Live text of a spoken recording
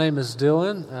My name is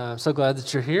Dylan. I'm so glad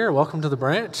that you're here. Welcome to the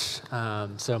branch.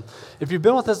 So if you've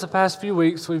been with us the past few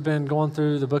weeks, we've been going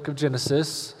through the book of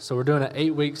Genesis. So we're doing an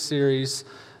 8-week series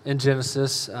in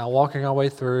Genesis, walking our way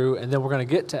through, and then we're going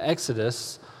to get to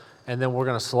Exodus, and then we're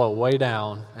going to slow way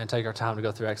down and take our time to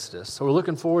go through Exodus. So we're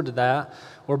looking forward to that.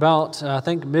 We're about, I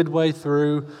think, midway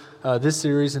through this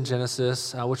series in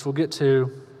Genesis, which we'll get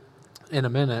to in a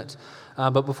minute.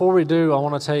 But before we do, I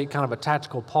want to take kind of a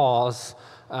tactical pause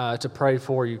to pray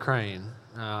for Ukraine.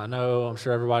 I'm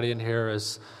sure everybody in here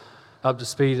is up to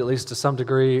speed, at least to some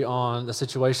degree, on the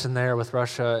situation there with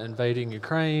Russia invading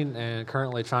Ukraine and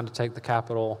currently trying to take the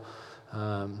capital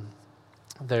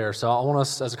there. So I want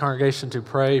us as a congregation to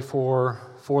pray for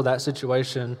that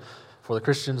situation, for the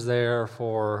Christians there,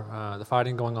 for the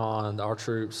fighting going on, our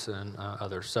troops and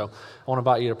others. So I want to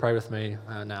invite you to pray with me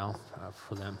now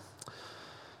for them.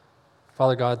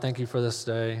 Father God, thank you for this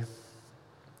day.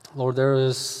 Lord, there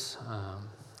is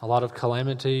a lot of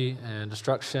calamity and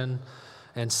destruction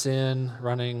and sin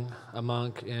running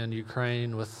amok in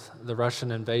Ukraine with the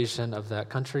Russian invasion of that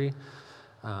country.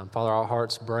 Father, our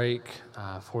hearts break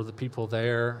for the people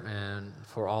there and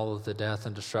for all of the death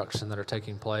and destruction that are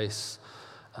taking place.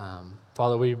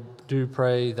 Father, we do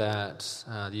pray that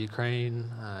the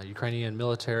Ukrainian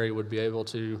military would be able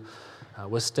to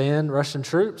withstand Russian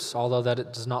troops, although that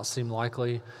it does not seem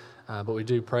likely. But we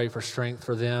do pray for strength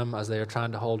for them as they are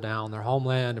trying to hold down their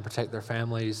homeland and protect their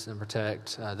families and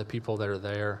protect the people that are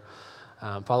there.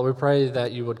 Father, we pray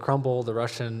that you would crumble the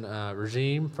Russian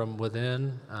regime from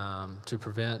within to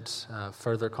prevent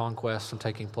further conquest from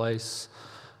taking place.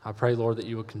 I pray, Lord, that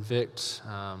you would convict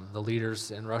the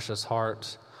leaders in Russia's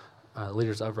heart,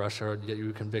 leaders of Russia, that you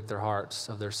would convict their hearts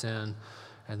of their sin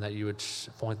and that you would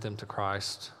point them to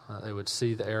Christ. They would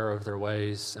see the error of their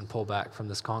ways and pull back from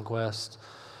this conquest.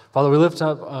 Father, we lift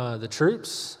up the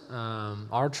troops,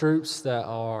 our troops that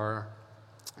are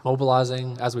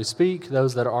mobilizing as we speak,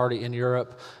 those that are already in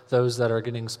Europe, those that are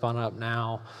getting spun up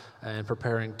now and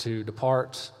preparing to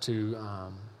depart, to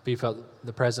beef up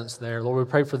the presence there. Lord, we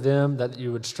pray for them, that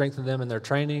you would strengthen them in their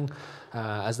training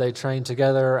as they train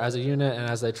together as a unit and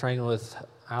as they train with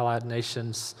allied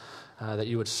nations, that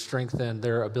you would strengthen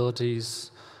their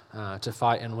abilities to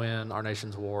fight and win our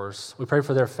nation's wars. We pray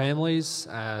for their families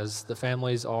as the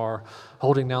families are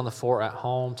holding down the fort at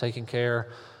home, taking care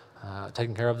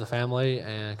of the family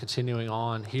and continuing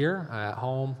on here at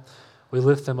home. We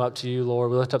lift them up to you,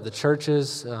 Lord. We lift up the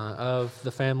churches of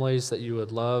the families, that you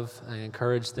would love and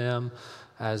encourage them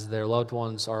as their loved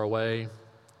ones are away,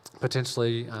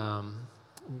 potentially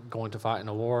going to fight in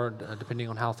a war, depending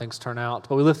on how things turn out.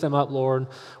 But we lift them up, Lord.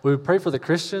 We pray for the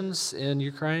Christians in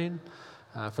Ukraine,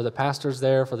 for the pastors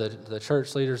there, for the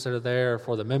church leaders that are there,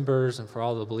 for the members, and for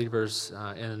all the believers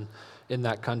in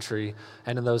that country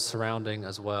and in those surrounding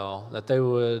as well, that they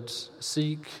would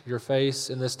seek your face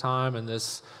in this time and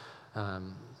this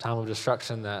time of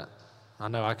destruction that I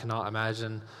know I cannot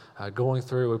imagine going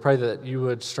through. We pray that you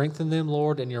would strengthen them,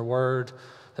 Lord, in your word,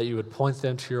 that you would point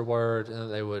them to your word, and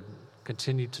that they would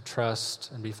continue to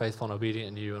trust and be faithful and obedient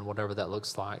in you, and whatever that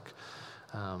looks like.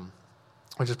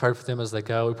 We just pray for them as they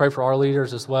go. We pray for our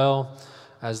leaders as well,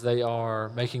 as they are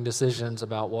making decisions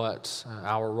about what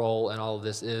our role in all of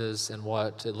this is and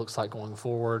what it looks like going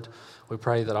forward. We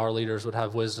pray that our leaders would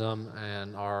have wisdom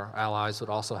and our allies would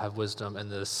also have wisdom in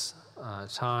this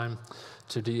time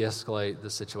to de-escalate the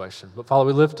situation. But Father,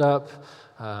 we lift up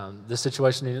this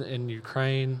situation in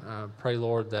Ukraine. Pray,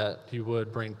 Lord, that you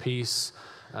would bring peace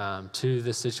to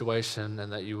this situation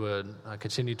and that you would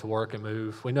continue to work and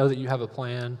move. We know that you have a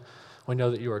plan. We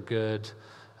know that you are good,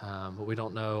 but we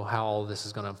don't know how all this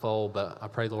is going to unfold. But I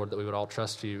pray, Lord, that we would all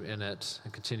trust you in it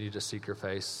and continue to seek your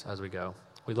face as we go.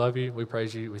 We love you. We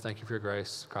praise you. We thank you for your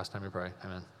grace. In Christ's name we pray.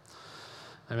 Amen.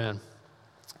 Amen.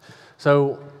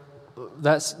 So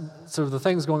the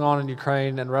things going on in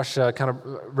Ukraine and Russia kind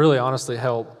of really honestly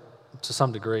help to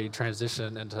some degree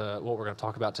transition into what we're going to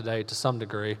talk about today to some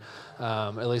degree,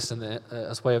 at least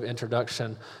as way of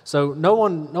introduction. So no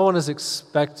one is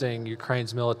expecting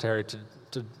Ukraine's military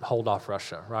to hold off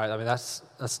Russia, right? I mean,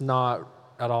 that's not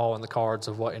at all in the cards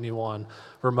of what anyone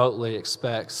remotely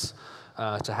expects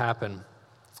to happen.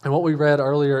 And what we read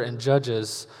earlier in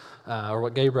Judges, or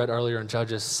what Gabe read earlier in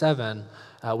Judges 7,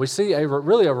 we see a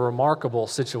remarkable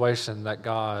situation that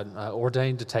God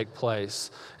ordained to take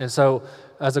place. And so,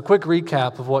 as a quick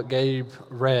recap of what Gabe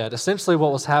read, essentially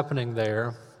what was happening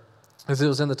there is it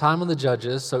was in the time of the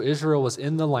Judges, so Israel was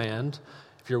in the land.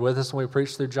 If you're with us when we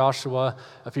preached through Joshua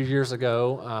a few years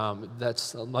ago,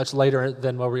 that's much later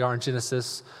than where we are in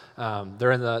Genesis.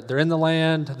 They're in the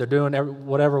land. They're doing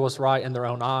whatever was right in their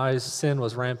own eyes. Sin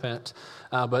was rampant.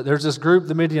 But there's this group,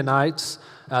 the Midianites,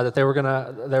 that they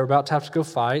were about to have to go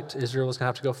fight. Israel was going to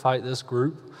have to go fight this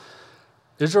group.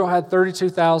 Israel had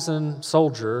 32,000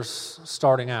 soldiers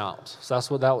starting out. So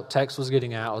that's what that text was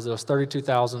getting at, was there was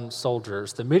 32,000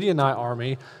 soldiers. The Midianite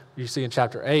army, you see in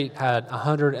chapter 8, had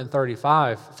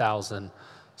 135,000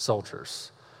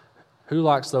 soldiers. Who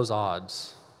likes those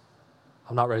odds?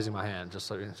 I'm not raising my hand,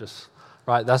 just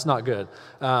right, that's not good.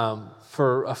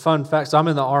 For a fun fact, so I'm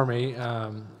in the Army.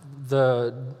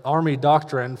 The Army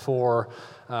doctrine for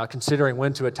considering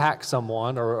when to attack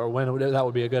someone or when that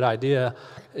would be a good idea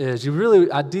is you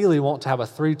really ideally want to have a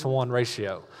 3-to-1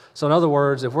 ratio. So in other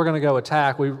words, if we're going to go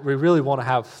attack, we really want to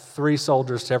have 3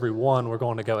 soldiers to every 1 we're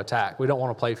going to go attack. We don't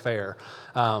want to play fair.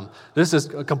 This is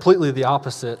completely the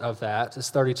opposite of that. It's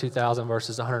 32,000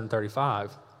 versus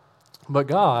 135. But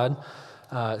God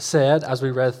said, as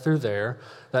we read through there,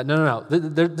 that no,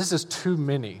 this is too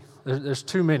many. There's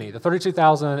too many. The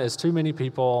 32,000 is too many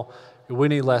people. We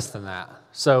need less than that.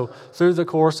 So through the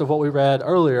course of what we read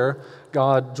earlier,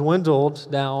 God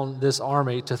dwindled down this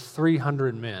army to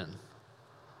 300 men.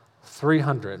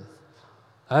 300.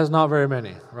 That is not very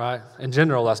many, right? In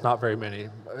general, that's not very many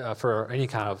for any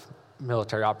kind of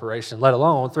military operation, let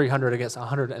alone 300 against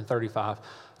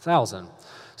 135,000.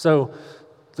 So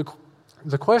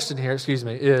the question here,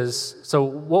 is, so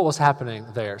what was happening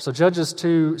there? So Judges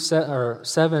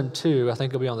 7:2, I think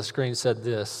it'll be on the screen, said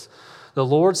this. The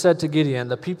Lord said to Gideon,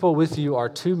 the people with you are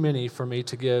too many for me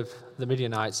to give the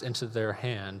Midianites into their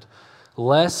hand,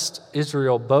 lest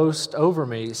Israel boast over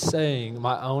me, saying,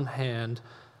 my own hand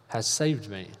has saved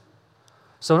me.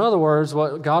 So in other words,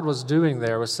 what God was doing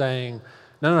there was saying,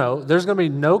 no, there's going to be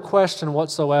no question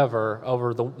whatsoever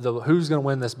over the who's going to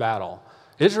win this battle.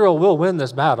 Israel will win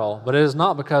this battle, but it is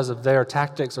not because of their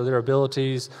tactics or their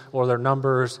abilities or their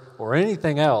numbers or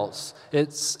anything else. It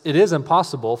is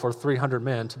impossible for 300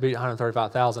 men to beat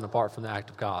 135,000 apart from the act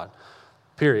of God,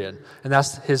 period. And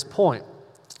that's his point.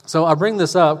 So I bring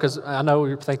this up because I know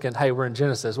you're thinking, hey, we're in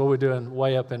Genesis. What are we doing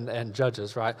way up in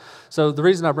Judges, right? So the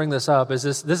reason I bring this up is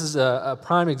this is a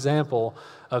prime example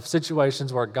of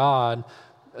situations where God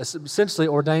essentially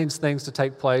ordains things to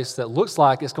take place that looks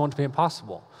like it's going to be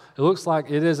impossible. It looks like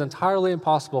it is entirely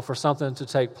impossible for something to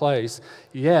take place,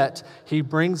 yet he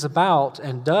brings about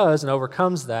and does and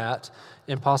overcomes that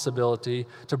impossibility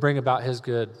to bring about his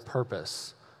good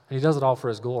purpose. And he does it all for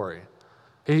his glory.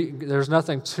 There's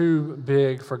nothing too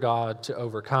big for God to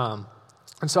overcome.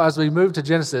 And so as we move to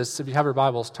Genesis, if you have your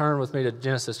Bibles, turn with me to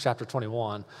Genesis chapter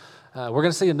 21. We're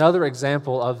going to see another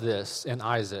example of this in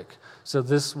Isaac. So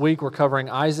this week we're covering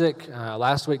Isaac.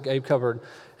 Last week Gabe covered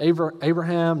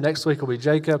Abraham. Next week will be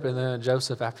Jacob, and then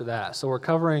Joseph after that. So we're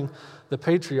covering the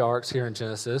patriarchs here in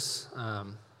Genesis.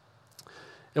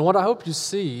 And what I hope you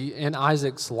see in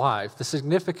Isaac's life, the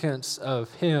significance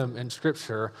of him in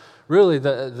Scripture, really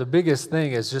the biggest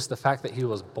thing is just the fact that he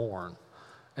was born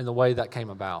and the way that came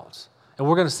about. And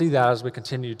we're going to see that as we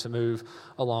continue to move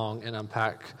along and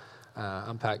unpack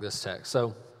this text.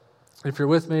 So if you're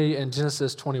with me in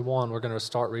Genesis 21, we're going to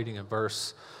start reading in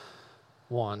verse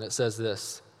 1. It says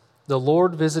this: The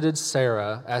Lord visited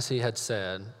Sarah as he had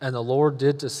said, and the Lord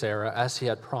did to Sarah as he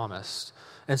had promised.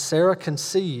 And Sarah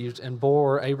conceived and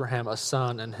bore Abraham a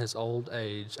son in his old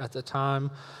age, at the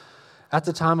time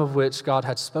of which God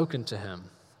had spoken to him.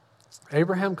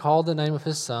 Abraham called the name of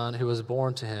his son who was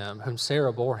born to him, whom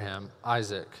Sarah bore him,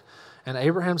 Isaac. And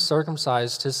Abraham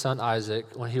circumcised his son Isaac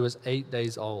when he was 8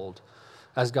 days old,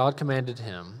 as God commanded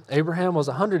him. Abraham was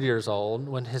 100 years old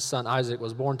when his son Isaac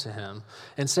was born to him.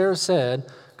 And Sarah said,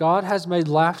 God has made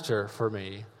laughter for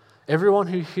me. Everyone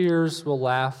who hears will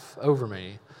laugh over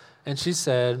me. And she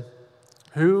said,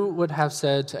 who would have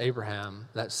said to Abraham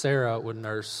that Sarah would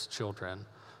nurse children?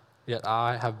 Yet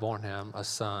I have borne him a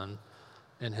son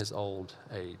in his old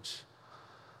age.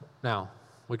 Now,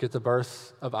 we get the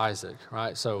birth of Isaac,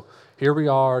 right? So here we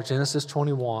are, Genesis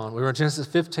 21. We were in Genesis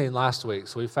 15 last week,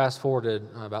 so we fast-forwarded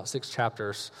about 6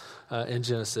 chapters in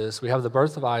Genesis. We have the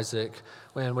birth of Isaac,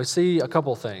 and we see a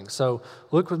couple things. So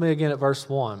look with me again at verse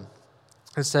 1.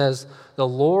 It says, the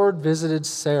Lord visited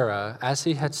Sarah as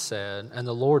he had said, and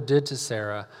the Lord did to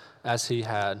Sarah as he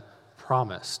had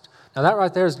promised. Now that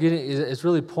right there is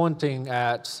really pointing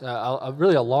at a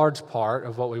large part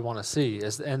of what we want to see,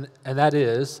 and that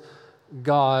is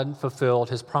God fulfilled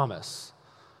his promise.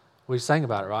 We sang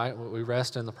about it, right? We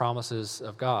rest in the promises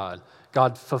of God.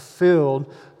 God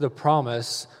fulfilled the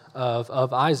promise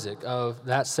of Isaac, of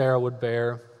that Sarah would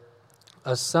bear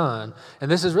a son.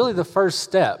 And this is really the first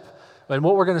step. And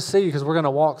what we're going to see, because we're going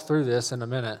to walk through this in a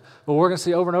minute, but we're going to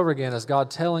see over and over again is God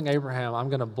telling Abraham, I'm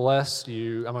going to bless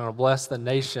you, I'm going to bless the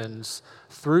nations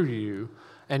through you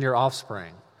and your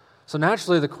offspring. So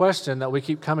naturally, the question that we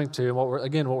keep coming to, and what we're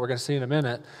going to see in a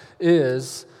minute,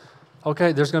 is,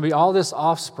 okay, there's going to be all this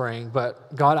offspring,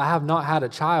 but God, I have not had a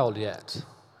child yet.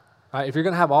 Right? If you're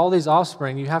going to have all these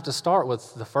offspring, you have to start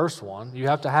with the first one. You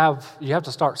have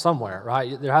to start somewhere,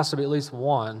 right? There has to be at least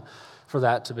one for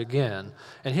that to begin.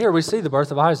 And here we see the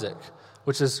birth of Isaac,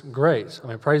 which is great. I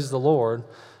mean, praise the Lord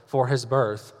for his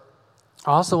birth.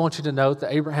 I also want you to note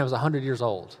that Abraham is 100 years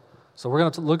old. So we're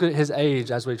going to look at his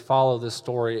age as we follow this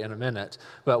story in a minute.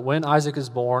 But when Isaac is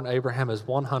born, Abraham is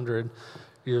 100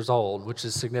 years old, which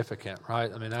is significant,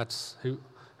 right? I mean, that's who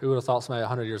would have thought somebody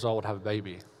 100 years old would have a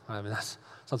baby? I mean, that's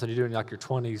something you do in like your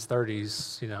 20s,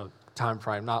 30s, time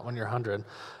frame, not when you're 100.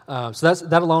 So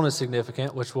that alone is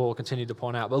significant, which we'll continue to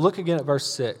point out. But look again at verse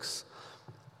 6.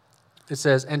 It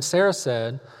says, "And Sarah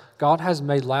said, 'God has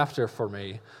made laughter for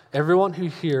me. Everyone who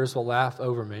hears will laugh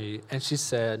over me.' And she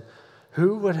said,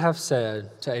 'Who would have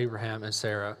said to Abraham that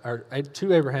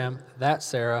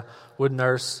Sarah would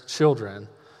nurse children?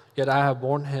 Yet I have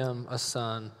borne him a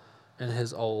son in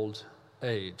his old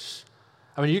age.'"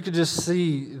 I mean, you could just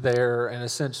see there, in a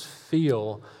sense,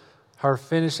 feel her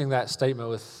finishing that statement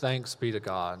with thanks be to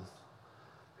God.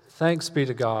 Thanks be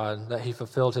to God that he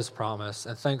fulfilled his promise,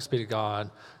 and thanks be to God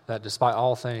that despite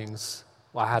all things,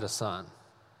 I had a son,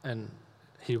 and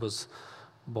he was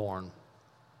born.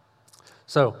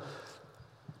 So,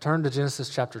 turn to Genesis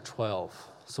chapter 12.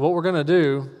 So what we're going to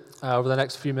do over the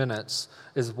next few minutes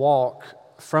is walk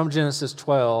from Genesis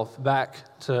 12 back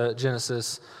to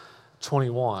Genesis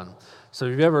 21. So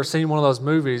if you've ever seen one of those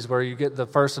movies where you get the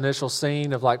first initial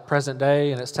scene of like present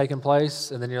day and it's taking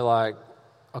place, and then you're like,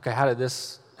 okay, how did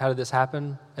this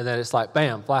happen? And then it's like,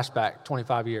 bam, flashback,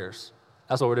 25 years.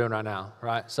 That's what we're doing right now,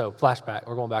 right? So flashback,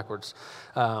 we're going backwards.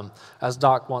 As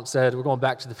Doc once said, we're going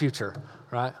back to the future,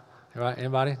 right? Right?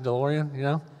 Anybody? DeLorean,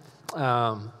 you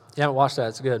haven't watched that,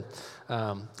 it's good.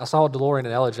 I saw a DeLorean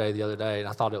in LJ the other day, and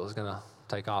I thought it was going to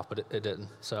take off, but it didn't.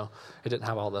 So it didn't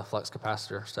have all the flux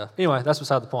capacitor stuff. Anyway, that's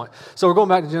beside the point. So we're going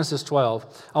back to Genesis 12.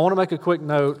 I want to make a quick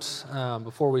note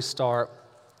before we start.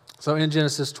 So in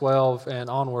Genesis 12 and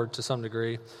onward to some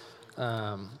degree,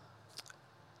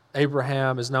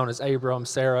 Abraham is known as Abram,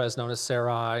 Sarah is known as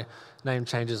Sarai, name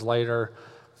changes later.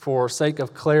 For sake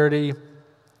of clarity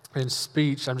in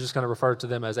speech, I'm just going to refer to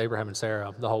them as Abraham and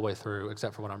Sarah the whole way through,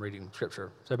 except for when I'm reading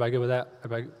Scripture. Is everybody good with that?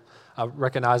 Everybody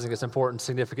recognizing it's important,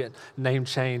 significant name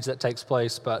change that takes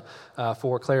place, but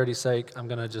for clarity's sake, I'm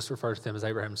going to just refer to them as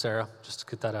Abraham and Sarah, just to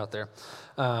get that out there.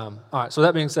 All right, so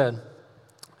that being said,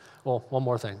 well, one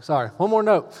more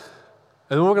note.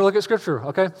 And then we're going to look at Scripture,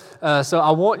 okay? So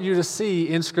I want you to see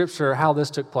in Scripture how this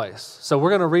took place. So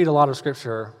we're going to read a lot of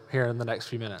Scripture here in the next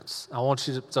few minutes. I want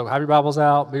you to, so have your Bibles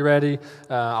out, be ready.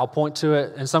 I'll point to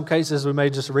it. In some cases, we may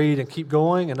just read and keep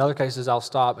going. In other cases, I'll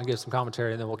stop and give some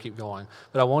commentary, and then we'll keep going.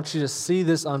 But I want you to see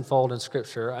this unfold in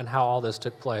Scripture and how all this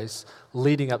took place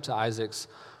leading up to Isaac's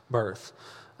birth.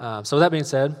 So with that being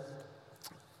said,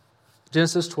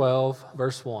 Genesis 12,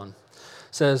 verse 1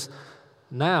 says,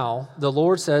 "Now the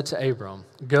Lord said to Abram,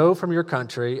 'Go from your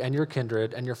country and your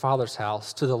kindred and your father's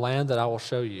house to the land that I will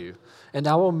show you, and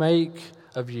I will make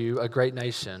of you a great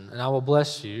nation, and I will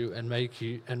bless you and make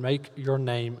your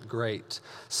name great,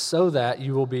 so that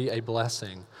you will be a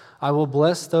blessing. I will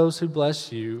bless those who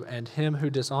bless you, and him who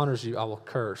dishonors you I will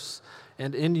curse,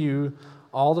 and in you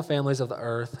all the families of the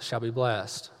earth shall be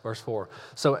blessed.'" Verse 4.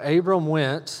 "So Abram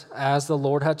went as the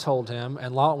Lord had told him,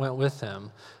 and Lot went with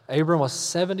him. Abram was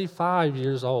 75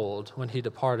 years old when he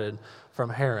departed from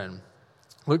Haran."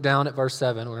 Look down at verse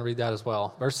 7. We're going to read that as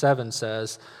well. Verse 7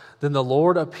 says, "Then the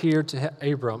Lord appeared to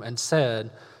Abram and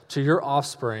said, 'To your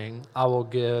offspring I will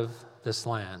give this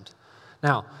land.'"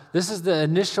 Now, this is the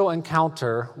initial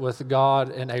encounter with God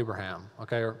and Abraham,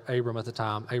 okay, or Abram at the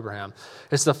time, Abraham.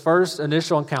 It's the first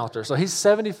initial encounter. So he's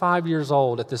 75 years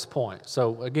old at this point.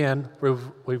 So again,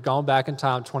 we've gone back in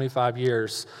time 25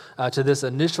 years to this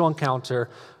initial encounter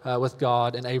with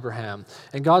God and Abraham.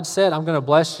 And God said, "I'm going to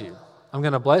bless you. I'm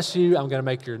going to bless you. I'm going to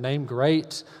make your name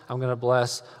great. I'm going to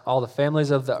bless all the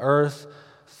families of the earth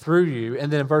through you."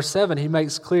 And then in verse 7, he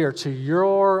makes clear, "To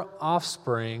your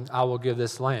offspring I will give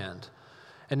this land."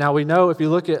 And now we know if you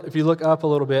look up a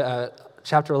little bit at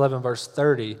chapter 11, verse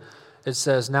 30, it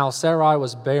says, "Now Sarai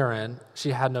was barren;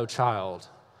 she had no child."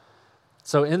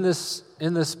 So in this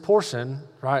portion,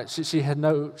 right, she had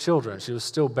no children. She was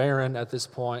still barren at this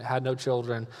point, had no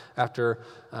children after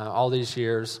all these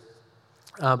years.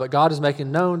 But God is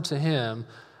making known to him,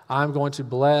 "I'm going to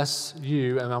bless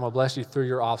you, and I'm going to bless you through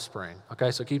your offspring."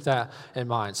 Okay, so keep that in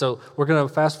mind. So we're going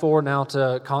to fast forward now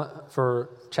for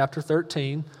chapter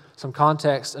 13. Some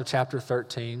context of chapter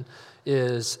 13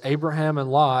 is Abraham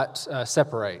and Lot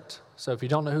separate. So if you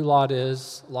don't know who Lot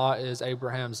is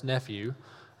Abraham's nephew.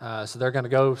 So they're going to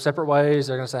go separate ways.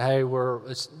 They're going to say, hey,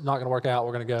 it's not going to work out.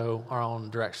 We're going to go our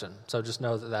own direction. So just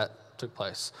know that took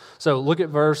place. So look at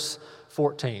verse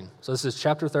 14. So this is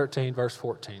chapter 13, verse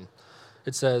 14.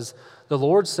 It says, the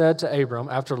Lord said to Abram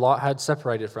after Lot had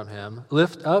separated from him,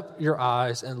 lift up your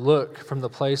eyes and look from the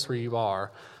place where you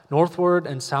are, northward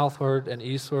and southward and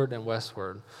eastward and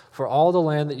westward. For all the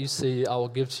land that you see I will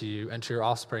give to you and to your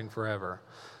offspring forever.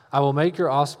 I will make your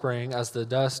offspring as the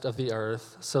dust of the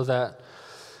earth, so that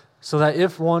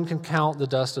if one can count the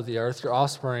dust of the earth, your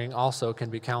offspring also can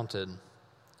be counted.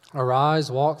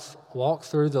 Arise, walk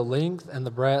through the length and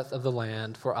the breadth of the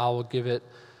land, for I will give it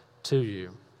to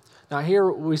you. Now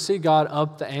here we see God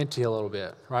up the ante a little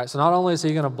bit, right? So not only is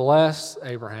he going to bless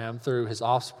Abraham through his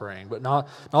offspring, but not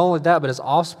only that, but his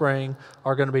offspring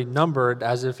are going to be numbered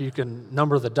as if you can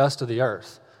number the dust of the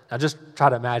earth. Now just try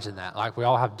to imagine that. Like we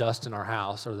all have dust in our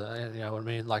house, or you know what I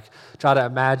mean? Like try to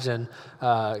imagine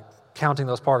counting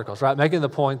those particles, right? Making the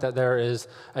point that there is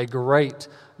a great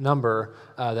number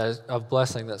of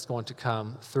blessing that's going to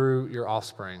come through your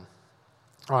offspring.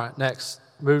 All right, next,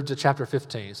 move to chapter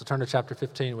 15. So turn to chapter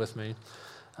 15 with me.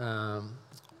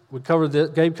 Gabe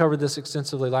covered this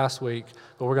extensively last week,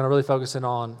 but we're going to really focus in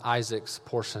on Isaac's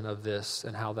portion of this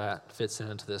and how that fits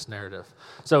into this narrative.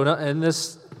 So in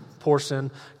this portion,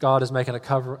 God is making a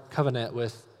covenant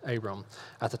with Abram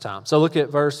at the time. So look at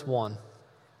verse 1.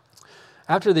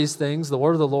 After these things, the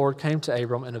word of the Lord came to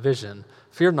Abram in a vision.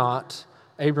 Fear not,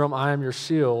 Abram, I am your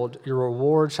shield. Your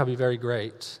reward shall be very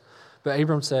great. But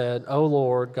Abram said, O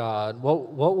Lord God,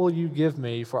 what will you give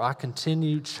me? For I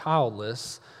continue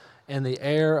childless, and the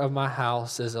heir of my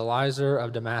house is Eliezer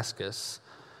of Damascus.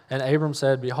 And Abram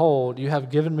said, Behold, you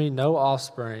have given me no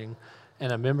offspring,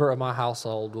 and a member of my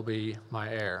household will be my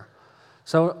heir.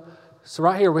 So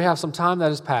right here we have some time that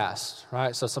has passed,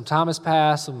 right? So some time has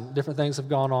passed, some different things have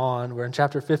gone on. We're in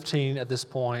chapter 15 at this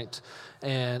point,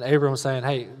 and Abram was saying,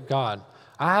 hey, God,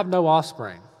 I have no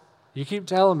offspring. You keep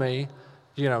telling me,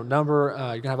 you're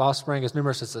going to have offspring as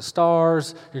numerous as the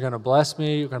stars, you're going to bless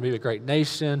me, you're going to be a great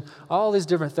nation, all these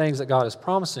different things that God is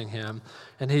promising him.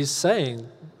 And he's saying,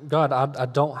 God, I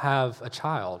don't have a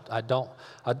child. I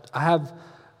have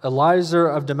Eliezer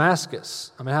of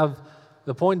Damascus. I have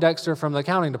the Poindexter from the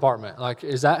accounting department. Like,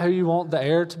 is that who you want the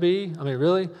heir to be? I mean,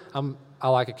 really? I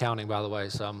like accounting, by the way,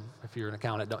 so if you're an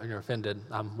accountant and you're offended,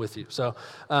 I'm with you. So,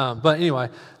 but anyway,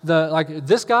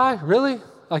 this guy, really?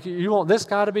 Like, you want this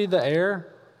guy to be the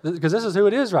heir? Because this is who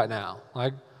it is right now.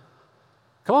 Like,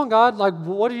 come on, God, like,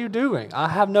 what are you doing? I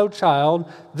have no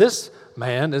child. This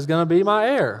man is going to be my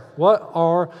heir. What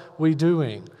are we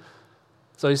doing?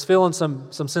 So he's feeling some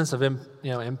sense of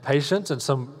impatience and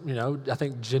some, I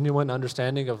think, genuine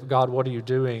understanding of, God, what are you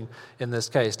doing in this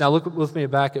case? Now look with me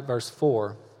back at verse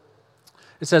 4.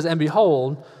 It says, and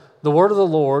behold, the word of the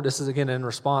Lord, this is again in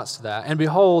response to that, and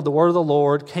behold, the word of the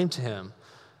Lord came to him.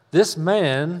 This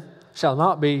man shall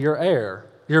not be your heir.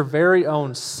 Your very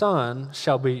own son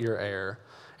shall be your heir.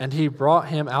 And he brought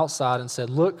him outside and said,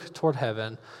 look toward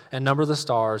heaven and number the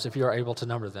stars if you are able to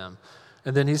number them.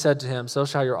 And then he said to him, so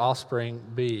shall your offspring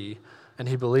be. And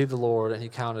he believed the Lord, and he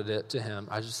counted it to him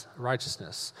as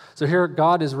righteousness. So here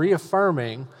God is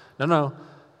reaffirming, no,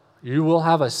 you will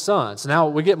have a son. So now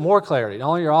we get more clarity. Not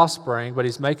only your offspring, but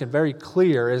he's making very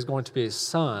clear it is going to be a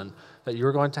son that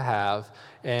you're going to have.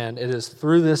 And it is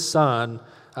through this son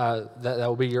that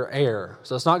will be your heir.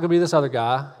 So it's not going to be this other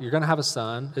guy. You're going to have a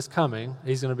son. It's coming.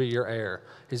 He's going to be your heir.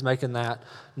 He's making that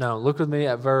known. Look with me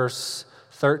at verse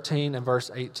 13 and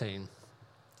verse 18.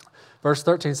 Verse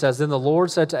 13 says, then the Lord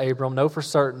said to Abram, know for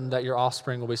certain that your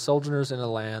offspring will be sojourners in a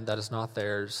land that is not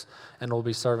theirs, and will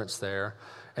be servants there,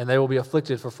 and they will be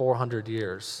afflicted for 400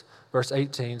 years. Verse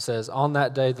 18 says, on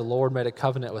that day the Lord made a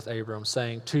covenant with Abram,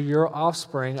 saying, to your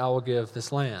offspring I will give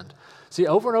this land. See,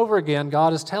 over and over again,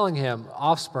 God is telling him,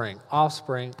 offspring,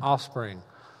 offspring, offspring.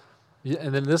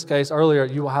 And then in this case, earlier,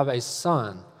 you will have a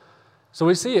son. So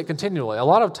we see it continually. A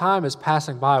lot of time is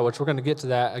passing by, which we're going to get to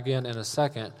that again in a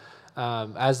second,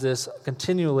 as this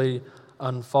continually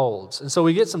unfolds. And so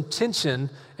we get some tension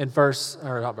in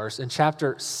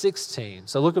chapter 16.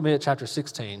 So look at me at chapter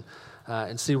 16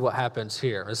 and see what happens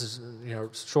here. This is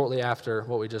shortly after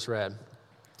what we just read.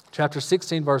 Chapter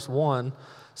 16, verse 1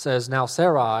 says, now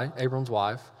Sarai, Abram's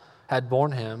wife, had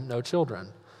borne him no children.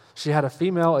 She had a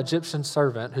female Egyptian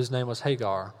servant whose name was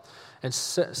Hagar. And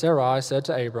Sarai said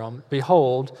to Abram,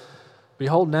 Behold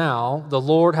now, the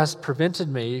Lord has prevented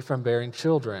me from bearing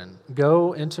children.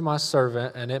 Go into my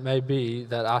servant, and it may be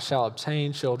that I shall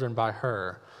obtain children by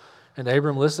her. And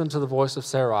Abram listened to the voice of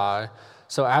Sarai.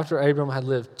 So after Abram had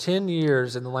lived 10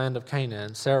 years in the land of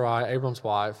Canaan, Sarai, Abram's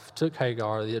wife, took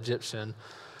Hagar, the Egyptian,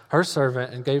 her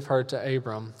servant, and gave her to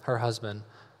Abram, her husband,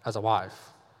 as a wife.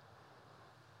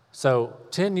 So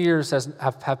 10 years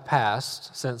have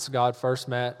passed since God first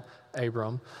met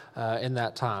Abram in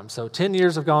that time. So 10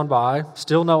 years have gone by,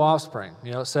 still no offspring.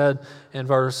 It said in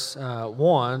verse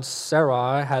 1,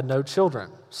 Sarai had no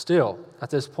children, still at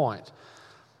this point.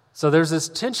 So there's this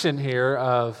tension here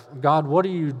of, God, what are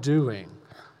you doing?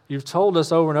 You've told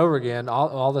us over and over again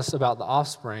all this about the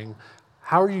offspring.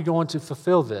 How are you going to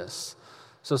fulfill this?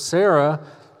 So Sarah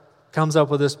comes up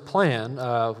with this plan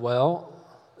of, well,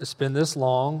 it's been this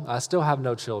long. I still have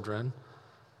no children.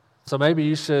 So maybe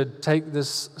you should take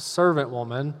this servant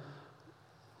woman,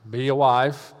 be a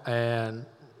wife, and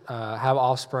have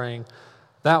offspring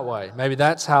that way. Maybe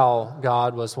that's how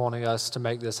God was wanting us to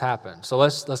make this happen. So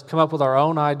let's come up with our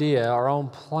own idea, our own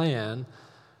plan,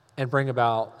 and bring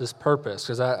about this purpose,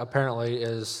 because that apparently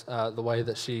is the way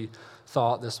that she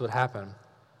thought this would happen.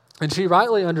 And she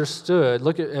rightly understood,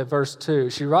 look at verse 2,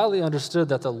 she rightly understood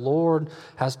that the Lord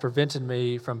has prevented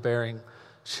me from bearing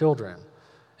children.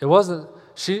 It wasn't,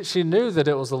 she knew that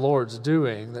it was the Lord's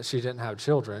doing that she didn't have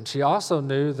children. She also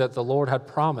knew that the Lord had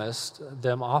promised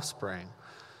them offspring.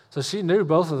 So she knew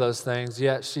both of those things,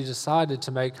 yet she decided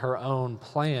to make her own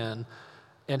plan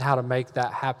in how to make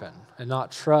that happen and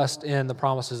not trust in the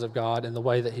promises of God in the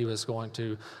way that he was going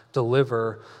to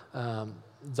deliver on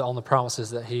the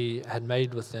promises that he had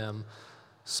made with them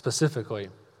specifically.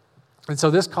 And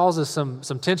so this causes some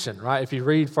tension, right? If you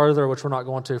read further, which we're not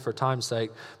going to for time's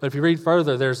sake, but if you read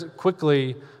further, there's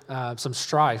quickly some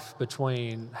strife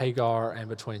between Hagar and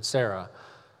between Sarah,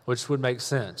 which would make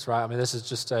sense, right? I mean, this is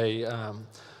just a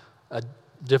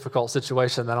difficult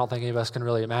situation that I don't think any of us can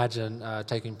really imagine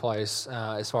taking place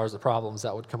as far as the problems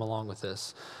that would come along with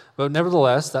this. But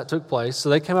nevertheless, that took place. So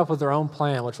they came up with their own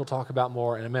plan, which we'll talk about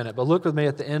more in a minute. But look with me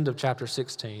at the end of chapter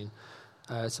 16.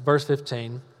 It's verse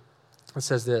 15. It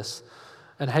says this,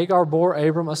 "And Hagar bore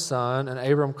Abram a son, and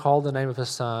Abram called the name of his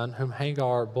son, whom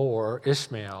Hagar bore,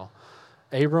 Ishmael.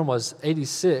 Abram was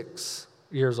 86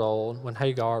 years old when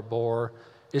Hagar bore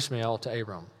Ishmael to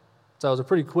Abram." So it was a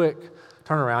pretty quick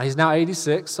turnaround. He's now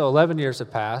 86, so 11 years have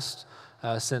passed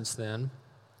since then.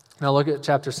 Now look at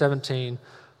chapter 17,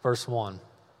 verse 1.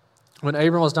 "When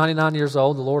Abram was 99 years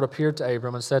old, the Lord appeared to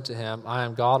Abram and said to him, I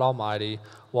am God Almighty.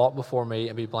 Walk before me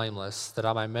and be blameless, that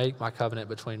I may make my covenant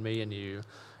between me and you,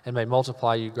 and may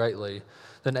multiply you greatly.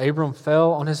 Then Abram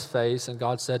fell on his face, and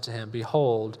God said to him,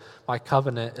 Behold, my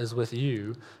covenant is with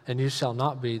you, and you shall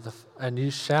be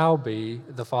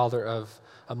the father of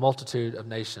a multitude of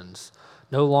nations.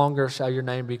 No longer shall your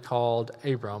name be called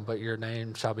Abram, but your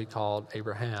name shall be called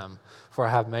Abraham, for I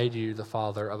have made you the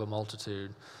father of a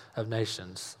multitude of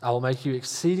nations. I will make you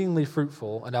exceedingly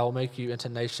fruitful, and I will make you into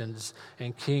nations,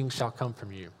 and kings shall come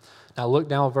from you." Now look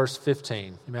down at verse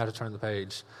 15. You may have to turn the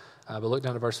page, but look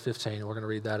down to verse 15, and we're going to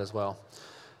read that as well.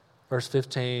 Verse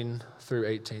 15 through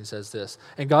 18 says this,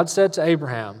 "And God said to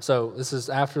Abraham," so this is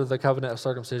after the covenant of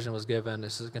circumcision was given.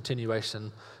 This is a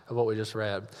continuation of what we just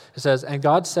read. It says, "And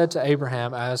God said to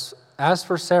Abraham, As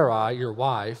for Sarai, your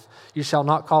wife, you shall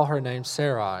not call her name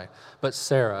Sarai, but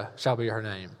Sarah shall be her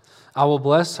name. I will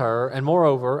bless her, and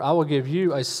moreover, I will give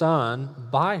you a son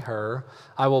by her.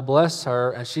 I will bless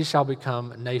her, and she shall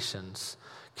become nations.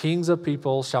 Kings of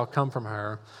people shall come from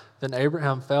her." Then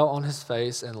Abraham fell on his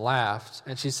face and laughed,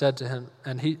 and she said to him,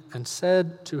 and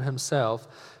said to himself,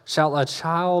 "Shall a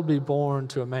child be born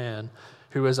to a man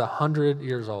who is 100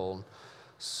 years old?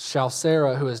 Shall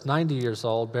Sarah, who is 90 years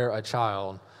old, bear a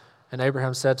child?" And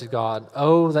Abraham said to God,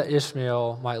 "Oh, that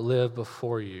Ishmael might live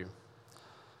before you."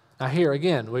 Now here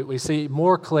again, we see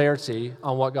more clarity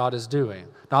on what God is doing.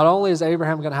 Not only is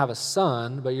Abraham going to have a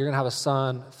son, but you're going to have a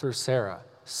son through Sarah.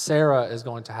 Sarah is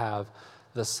going to have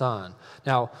the son.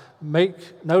 Now,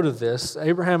 make note of this.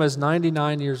 Abraham is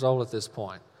 99 years old at this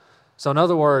point. So in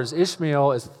other words,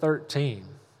 Ishmael is 13.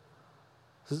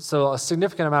 So a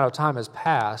significant amount of time has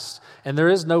passed, and there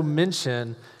is no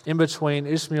mention in between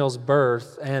Ishmael's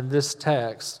birth and this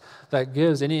text that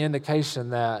gives any indication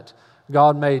that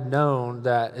God made known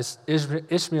that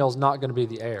Ishmael's not going to be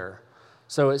the heir.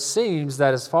 So it seems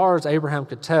that as far as Abraham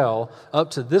could tell,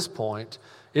 up to this point,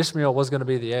 Ishmael was going to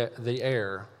be the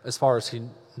heir, as far as he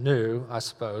knew, I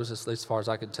suppose, at least as far as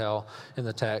I could tell in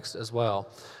the text as well.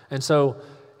 And so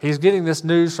he's getting this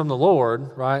news from the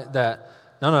Lord, right, that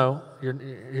no, your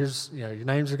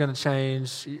names are going to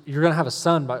change. You're going to have a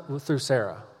son through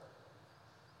Sarah.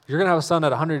 You're going to have a son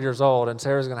at 100 years old, and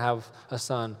Sarah's going to have a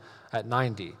son at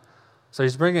 90. So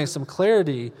he's bringing some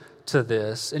clarity to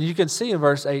this. And you can see in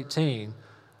verse 18,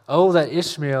 Oh, that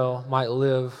Ishmael might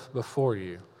live before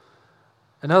you.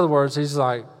 In other words, he's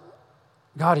like,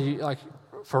 God, are you, like,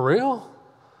 for real?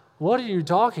 What are you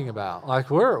talking about?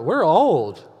 Like, we're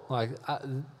old. Like,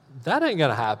 that ain't going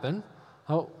to happen.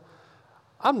 Oh,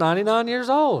 I'm 99 years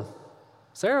old.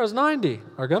 Sarah's 90,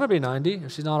 or going to be 90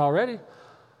 if she's not already.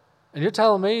 And you're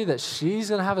telling me that she's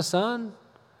going to have a son?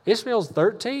 Ishmael's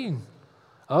 13.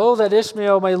 Oh, that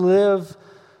Ishmael may live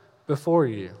before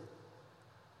you.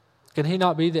 Can he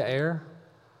not be the heir?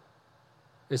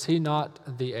 Is he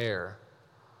not the heir?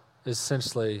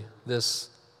 Essentially, this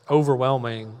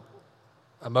overwhelming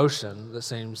emotion that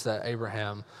seems that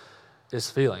Abraham is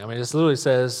feeling. I mean, this literally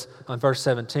says on verse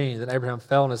 17 that Abraham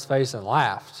fell on his face and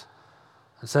laughed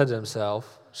and said to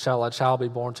himself, shall a child be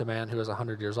born to a man who is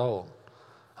 100 years old?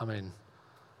 I mean,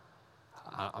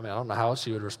 I don't know how else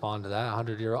you would respond to that,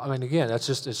 100-year-old. I mean, again,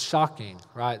 it's shocking,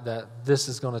 right, that this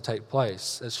is going to take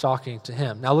place. It's shocking to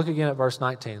him. Now look again at verse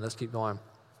 19. Let's keep going.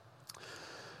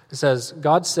 It says,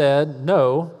 God said,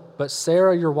 no, but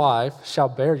Sarah your wife shall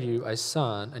bear you a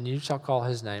son, and you shall call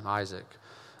his name Isaac.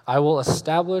 I will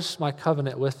establish my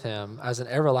covenant with him as an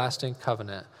everlasting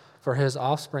covenant for his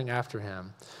offspring after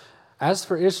him. As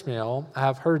for Ishmael, I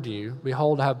have heard you.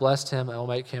 Behold, I have blessed him and will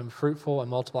make him fruitful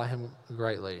and multiply him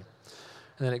greatly.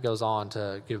 And then it goes on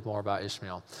to give more about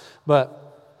Ishmael.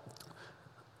 But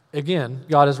again,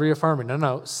 God is reaffirming,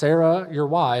 no, Sarah, your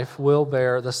wife, will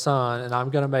bear the son, and I'm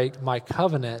going to make my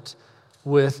covenant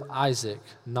with Isaac,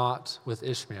 not with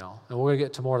Ishmael. And we're going to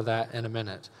get to more of that in a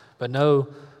minute. But no,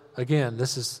 again,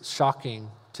 this is shocking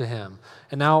to him.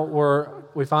 And now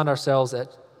we find ourselves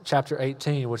at chapter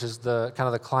 18, which is the kind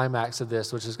of the climax of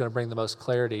this, which is going to bring the most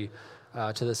clarity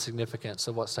to the significance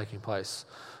of what's taking place.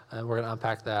 And we're going to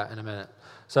unpack that in a minute.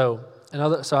 So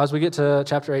as we get to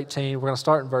chapter 18, we're going to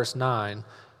start in verse 9,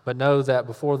 but know that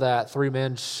before that, 3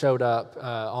 men showed up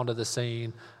onto the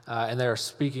scene, and they're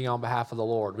speaking on behalf of the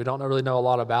Lord. We don't really know a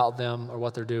lot about them or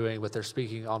what they're doing, but they're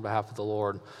speaking on behalf of the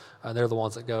Lord. And they're the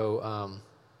ones that go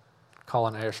call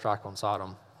an airstrike on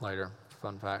Sodom later.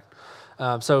 Fun fact.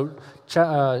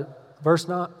 Verse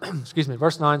 9,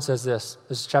 verse 9 says this.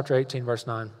 This is chapter 18, verse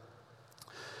 9.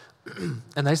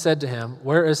 And they said to him,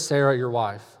 where is Sarah your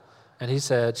wife? And he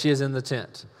said, she is in the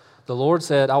tent. The Lord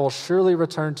said, I will surely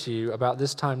return to you about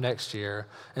this time next year,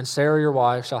 and Sarah your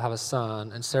wife shall have a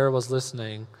son. And Sarah was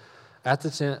listening at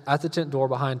the tent door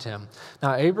behind him.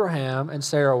 Now Abraham and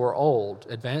Sarah were old,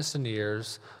 advanced in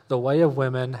years. The way of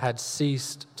women had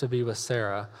ceased to be with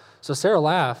Sarah. So Sarah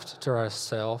laughed to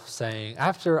herself, saying,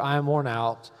 after I am worn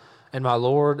out and my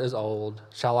Lord is old,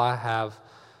 shall I have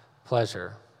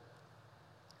pleasure?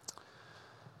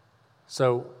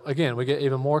 So again, we get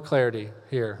even more clarity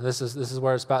here. This is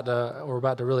where we're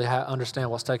about to really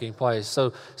understand what's taking place.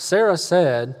 So Sarah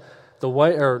said,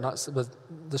 the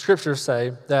scriptures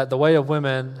say that the way of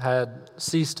women had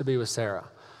ceased to be with Sarah.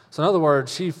 So in other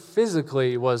words, she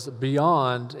physically was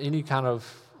beyond any kind of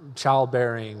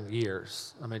childbearing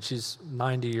years. I mean, she's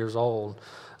 90 years old,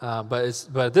 but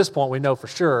at this point we know for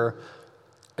sure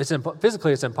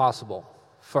physically it's impossible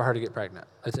for her to get pregnant.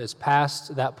 It's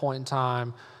past that point in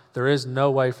time. There is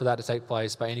no way for that to take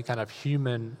place by any kind of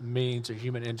human means or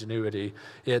human ingenuity.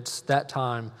 That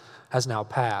time has now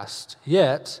passed.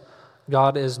 Yet,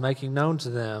 God is making known to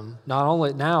them, not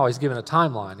only now he's given a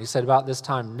timeline. He said about this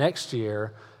time next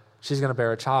year, she's going to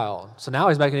bear a child. So now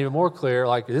he's making it even more clear,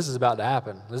 like this is about to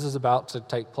happen. This is about to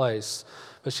take place.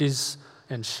 But she's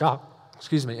in shock.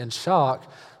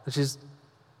 That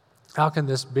how can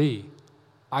this be?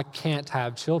 I can't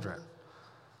have children.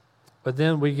 But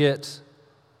then we get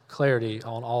clarity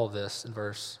on all of this in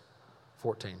verse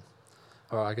 14.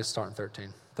 Or I guess start in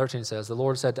 13. 13 says, the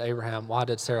Lord said to Abraham, why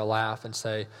did Sarah laugh and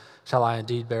say, shall I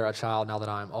indeed bear a child now that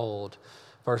I am old?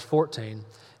 Verse 14,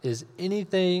 is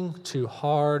anything too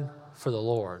hard for the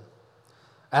Lord?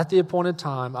 At the appointed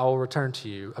time I will return to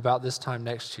you about this time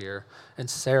next year, and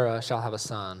Sarah shall have a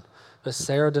son. But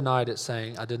Sarah denied it,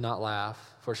 saying, I did not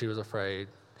laugh, for she was afraid.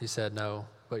 He said, no,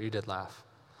 but you did laugh.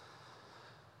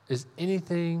 Is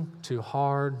anything too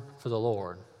hard for the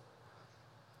Lord?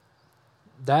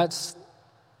 That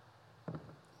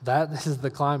is the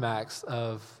climax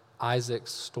of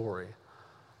Isaac's story.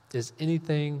 Is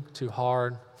anything too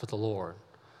hard for the Lord?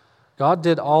 God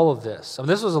did all of this. I mean,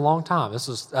 this was a long time. This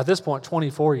was, at this point,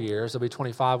 24 years. It'll be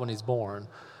 25 when he's born,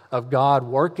 of God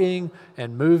working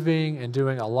and moving and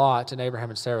doing a lot in Abraham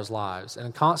and Sarah's lives,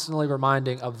 and constantly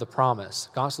reminding of the promise,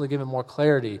 constantly giving more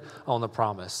clarity on the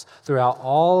promise throughout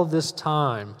all of this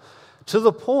time, to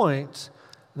the point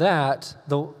that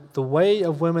the way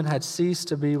of women had ceased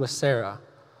to be with Sarah.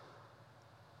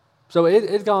 So it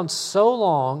had gone so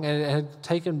long, and it had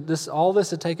taken this. All this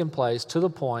had taken place to the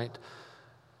point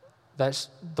that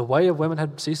the way of women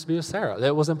had ceased to be with Sarah.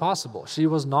 It was impossible. She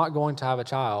was not going to have a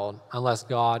child unless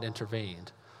God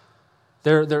intervened.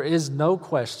 There is no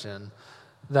question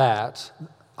that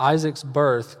Isaac's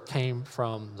birth came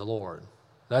from the Lord.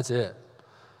 That's it.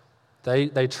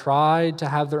 They tried to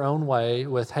have their own way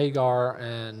with Hagar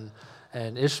and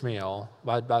Ishmael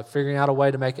by figuring out a way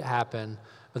to make it happen,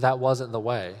 but that wasn't the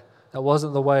way. That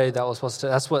wasn't the way that was supposed to.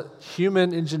 That's what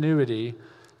human ingenuity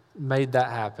made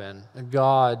that happen. And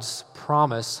God's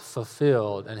promise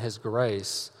fulfilled, and his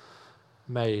grace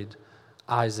made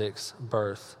Isaac's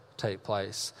birth take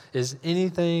place. Is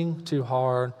anything too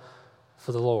hard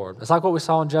for the Lord? It's like what we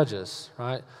saw in Judges,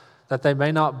 right? That they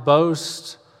may not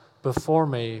boast before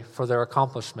me for their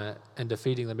accomplishment in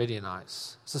defeating the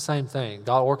Midianites. It's the same thing.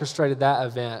 God orchestrated that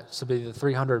event to be the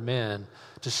 300 men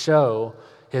to show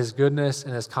his goodness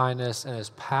and his kindness and his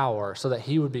power so that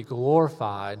he would be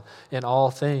glorified in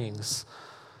all things.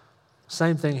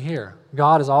 Same thing here.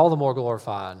 God is all the more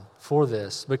glorified for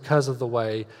this because of the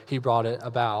way he brought it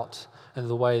about and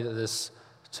the way that this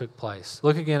took place.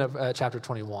 Look again at chapter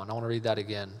 21. I want to read that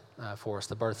again for us,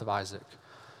 the birth of Isaac.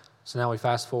 So now we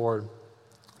fast forward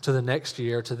to the next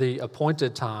year, to the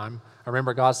appointed time.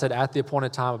 Remember, God said at the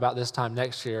appointed time, about this time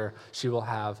next year, she will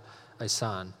have a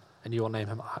son, and you will name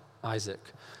him Isaac.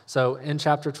 So in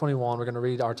chapter 21, we're going to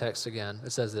read our text again.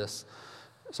 It says this,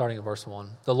 starting in verse 1.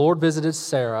 The Lord visited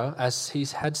Sarah as he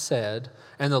had said,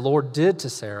 and the Lord did to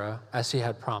Sarah as he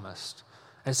had promised.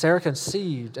 And Sarah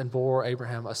conceived and bore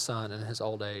Abraham a son in his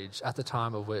old age, at the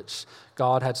time of which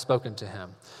God had spoken to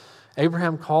him.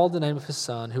 Abraham called the name of his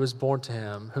son who was born to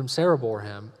him, whom Sarah bore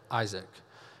him, Isaac.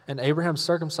 And Abraham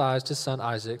circumcised his son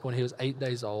Isaac when he was 8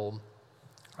 days old,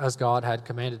 as God had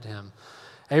commanded him.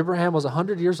 Abraham was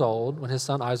 100 years old when his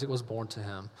son Isaac was born to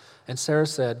him. And Sarah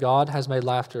said, God has made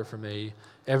laughter for me.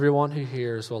 Everyone who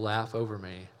hears will laugh over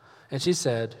me. And she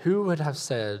said, who would have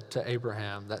said to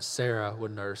Abraham that Sarah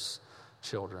would nurse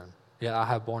children? Yet I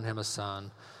have borne him a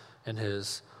son in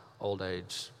his old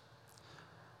age.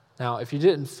 Now, if you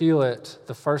didn't feel it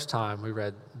the first time we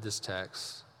read this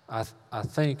text, I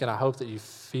think and I hope that you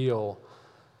feel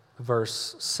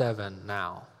verse 7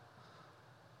 now.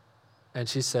 And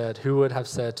she said, who would have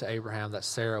said to Abraham that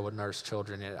Sarah would nurse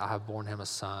children, yet I have borne him a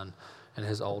son in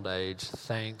his old age.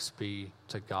 Thanks be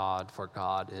to God, for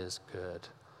God is good.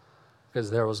 Because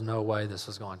there was no way this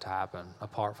was going to happen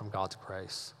apart from God's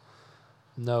grace.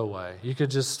 No way. You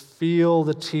could just feel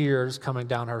the tears coming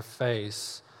down her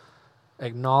face,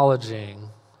 acknowledging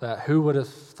that who would have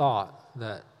thought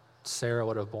that Sarah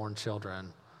would have borne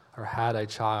children or had a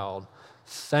child.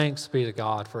 Thanks be to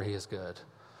God, for he is good.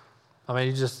 I mean,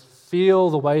 you just feel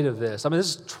the weight of this. I mean,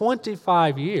 this is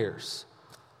 25 years.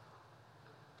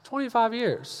 25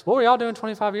 years. What were y'all doing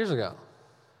 25 years ago?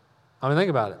 I mean, think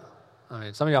about it. I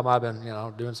mean, some of y'all might have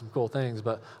been, doing some cool things,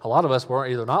 but a lot of us were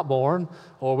either not born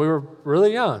or we were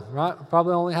really young, right?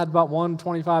 Probably only had about one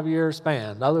 25-year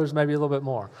span. Others maybe a little bit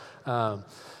more,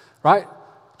 right?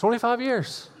 25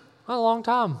 years. Not a long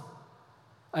time.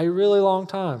 A really long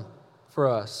time for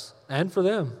us and for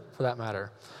them, for that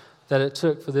matter, that it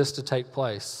took for this to take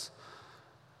place.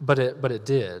 But it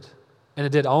did. And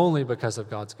it did only because of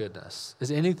God's goodness.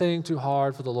 Is anything too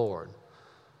hard for the Lord?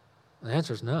 The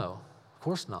answer is no. Of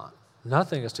course not.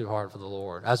 Nothing is too hard for the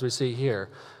Lord, as we see here.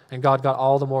 And God got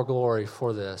all the more glory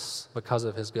for this because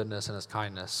of his goodness and his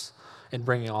kindness in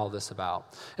bringing all this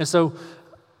about. And so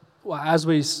as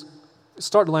we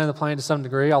start to land the plane to some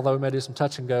degree, although we may do some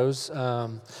touch and goes,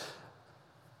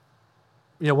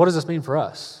 what does this mean for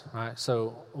us, right? So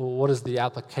what is the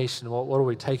application? What are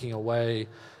we taking away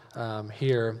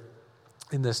here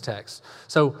in this text?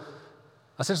 So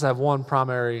essentially I have one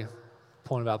primary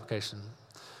point of application.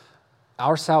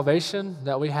 Our salvation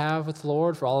that we have with the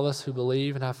Lord, for all of us who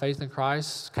believe and have faith in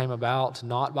Christ, came about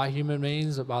not by human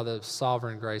means, but by the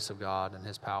sovereign grace of God and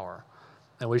his power.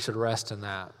 And we should rest in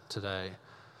that today.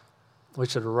 We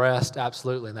should rest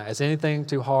absolutely in that. Is anything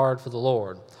too hard for the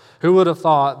Lord? Who would have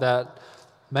thought that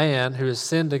man who has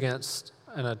sinned against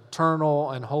an eternal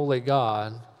and holy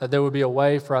God, that there would be a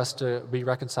way for us to be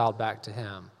reconciled back to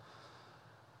him?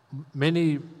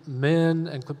 Many men,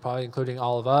 probably including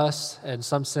all of us, in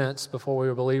some sense, before we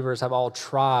were believers, have all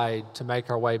tried to make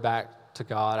our way back to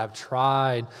God. Have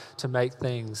tried to make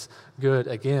things good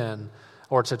again,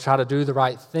 or to try to do the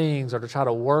right things, or to try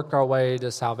to work our way to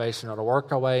salvation, or to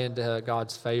work our way into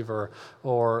God's favor,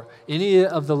 or any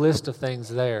of the list of things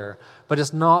there. But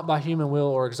it's not by human will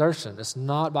or exertion. It's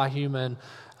not by human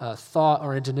thought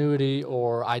or ingenuity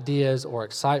or ideas or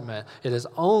excitement. It is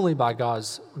only by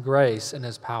God's grace and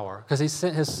his power, because he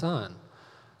sent his Son.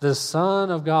 The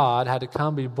Son of God had to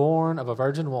come, be born of a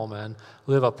virgin woman,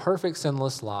 live a perfect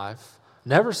sinless life,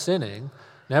 never sinning,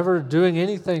 never doing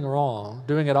anything wrong,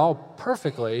 doing it all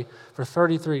perfectly for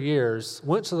 33 years,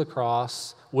 went to the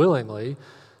cross willingly,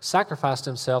 sacrificed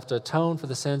himself to atone for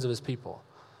the sins of his people.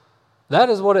 That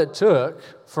is what it took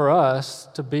for us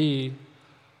to be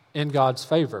in God's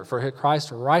favor, for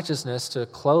Christ's righteousness to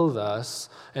clothe us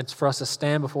and for us to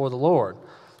stand before the Lord.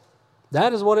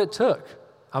 That is what it took.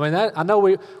 I mean, I know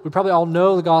we probably all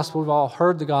know the gospel, we've all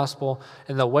heard the gospel,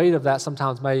 and the weight of that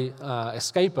sometimes may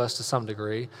escape us to some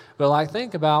degree. But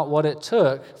think about what it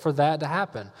took for that to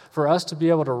happen, for us to be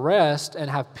able to rest and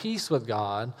have peace with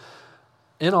God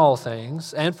in all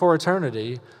things and for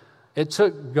eternity. It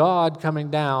took God coming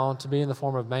down to be in the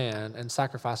form of man and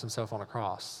sacrifice himself on a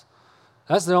cross.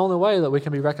 That's the only way that we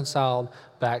can be reconciled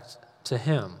back to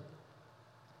him.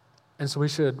 And so we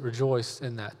should rejoice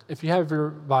in that. If you have your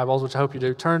Bibles, which I hope you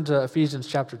do, turn to Ephesians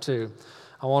chapter 2.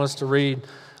 I want us to read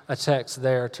a text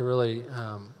there to really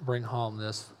bring home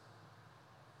this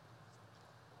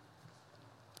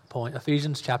point.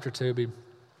 Ephesians chapter 2 be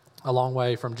a long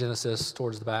way from Genesis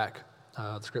towards the back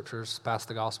of the Scriptures, past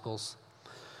the Gospels.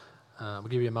 We'll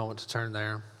give you a moment to turn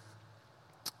there.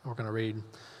 We're going to read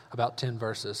about 10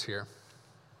 verses here.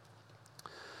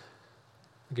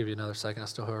 I'll give you another second. I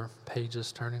still hear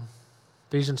pages turning.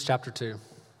 Ephesians chapter 2.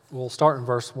 We'll start in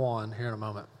verse 1 here in a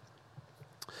moment.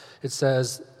 It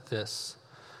says this: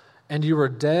 "And you were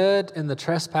dead in the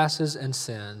trespasses and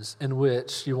sins in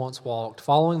which you once walked,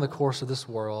 following the course of this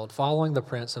world, following the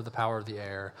prince of the power of the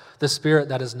air, the spirit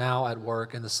that is now at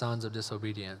work in the sons of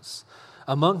disobedience,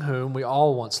 among whom we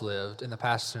all once lived in the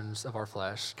passions of our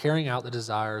flesh, carrying out the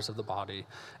desires of the body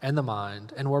and the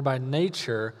mind, and were by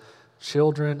nature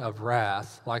children of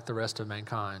wrath like the rest of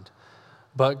mankind.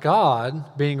 But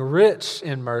God, being rich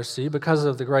in mercy because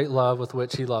of the great love with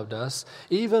which he loved us,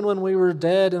 even when we were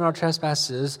dead in our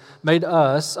trespasses, made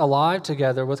us alive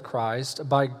together with Christ.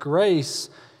 By grace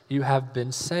you have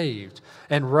been saved,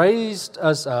 and raised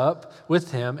us up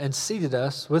with him and seated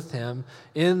us with him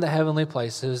in the heavenly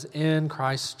places in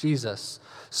Christ Jesus,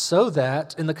 so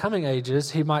that in the coming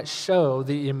ages he might show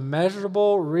the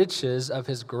immeasurable riches of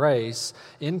his grace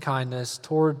in kindness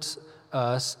towards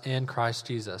us in Christ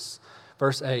Jesus."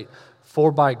 Verse 8,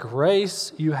 "For by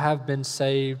grace you have been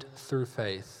saved through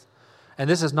faith. And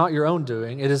this is not your own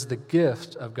doing, it is the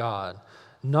gift of God,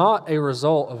 not a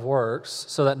result of works,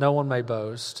 so that no one may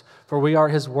boast. For we are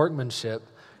his workmanship,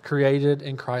 created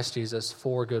in Christ Jesus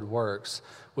for good works,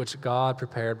 which God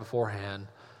prepared beforehand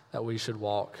that we should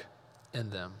walk in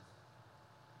them.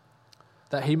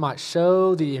 That he might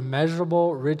show the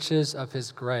immeasurable riches of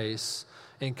his grace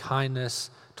in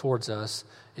kindness towards us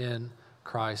in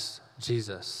Christ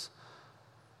Jesus."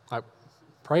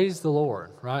 Praise the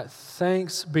Lord, right?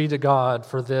 Thanks be to God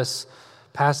for this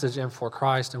passage and for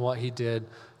Christ and what he did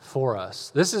for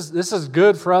us. This is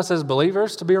good for us as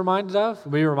believers to be reminded of.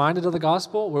 Be reminded of the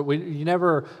gospel. You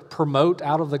never promote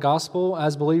out of the gospel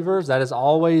as believers. That is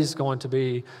always going to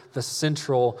be the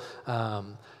central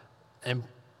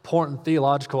important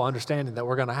theological understanding that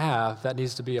we're going to have that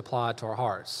needs to be applied to our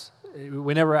hearts.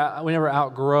 We never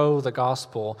outgrow the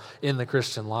gospel in the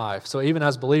Christian life. So even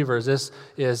as believers, this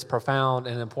is profound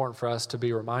and important for us to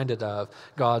be reminded of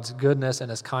God's goodness and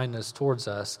his kindness towards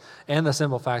us, and the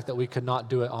simple fact that we could not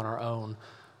do it on our own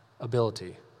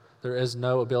ability. There is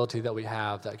no ability that we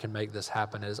have that can make this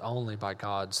happen. It is only by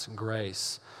God's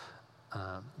grace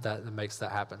that makes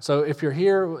that happen. So if you're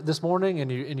here this morning and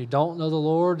you don't know the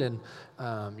Lord and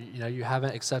you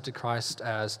haven't accepted Christ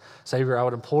as Savior, I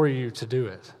would implore you to do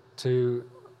it. To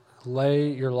lay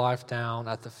your life down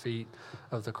at the feet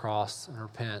of the cross and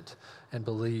repent and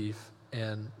believe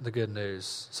in the good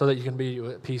news so that you can be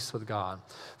at peace with God.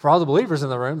 For all the believers in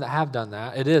the room that have done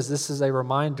that, this is a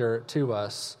reminder to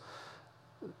us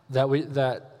that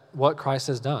what Christ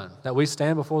has done, that we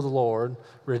stand before the Lord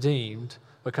redeemed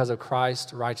because of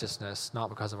Christ's righteousness, not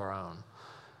because of our own.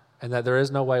 And that there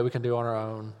is no way we can do on our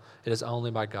own. It is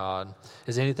only by God.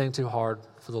 Is anything too hard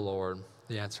for the Lord?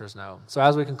 The answer is no. So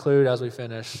as we conclude, as we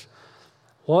finish,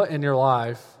 what in your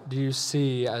life do you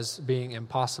see as being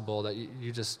impossible that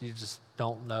you just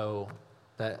don't know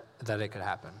that it could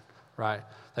happen, right?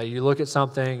 That you look at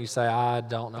something, you say, I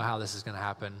don't know how this is going to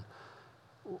happen.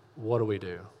 What do we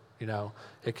do?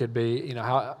 It could be,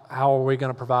 how are we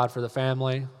going to provide for the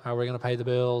family? How are we going to pay the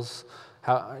bills?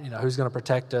 Who's going to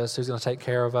protect us? Who's going to take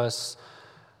care of us?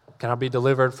 Can I be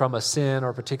delivered from a sin or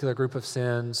a particular group of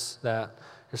sins that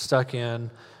you're stuck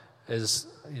in? is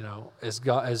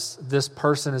this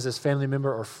person, is this family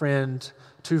member or friend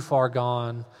too far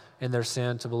gone in their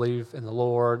sin to believe in the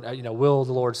Lord? Will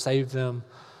the Lord save them?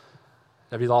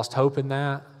 Have you lost hope in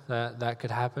that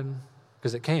could happen?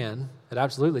 Because it can. It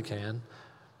absolutely can.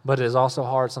 But it is also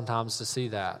hard sometimes to see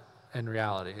that in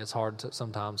reality. It's hard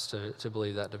sometimes to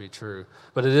believe that to be true.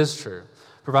 But it is true.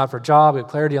 Provide for a job, we have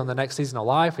clarity on the next season of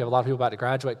life. We have a lot of people about to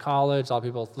graduate college, a lot of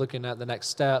people looking at the next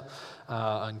step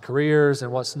on careers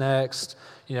and what's next.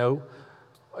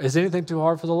 Is anything too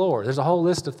hard for the Lord? There's a whole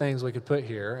list of things we could put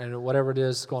here, and whatever it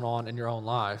is going on in your own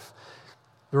life.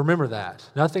 Remember that.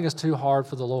 Nothing is too hard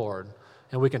for the Lord,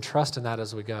 and we can trust in that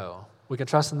as we go. We can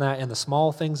trust in that in the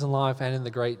small things in life and in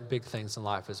the great big things in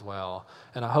life as well.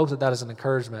 And I hope that is an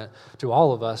encouragement to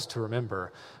all of us to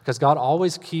remember, because God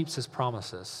always keeps his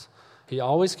promises. He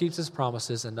always keeps his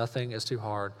promises, and nothing is too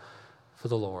hard for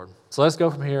the Lord. So let's go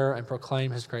from here and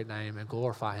proclaim his great name and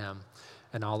glorify him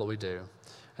in all that we do.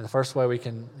 And the first way we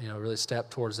can really step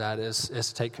towards that is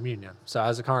to take communion. So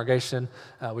as a congregation,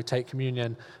 we take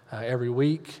communion every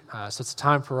week. So it's a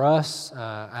time for us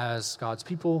as God's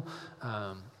people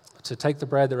to take the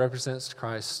bread that represents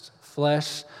Christ's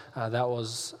flesh that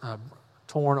was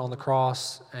torn on the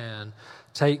cross, and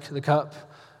take the cup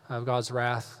of God's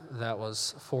wrath that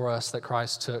was for us, that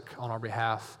Christ took on our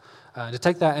behalf. To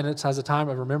take that, and it's as a time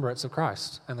of remembrance of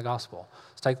Christ and the gospel.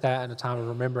 To take that in a time of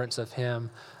remembrance of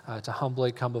him, to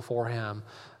humbly come before him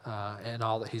and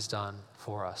all that he's done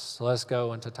for us. So let's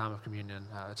go into time of communion,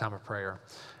 a time of prayer,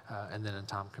 and then in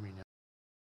time of communion.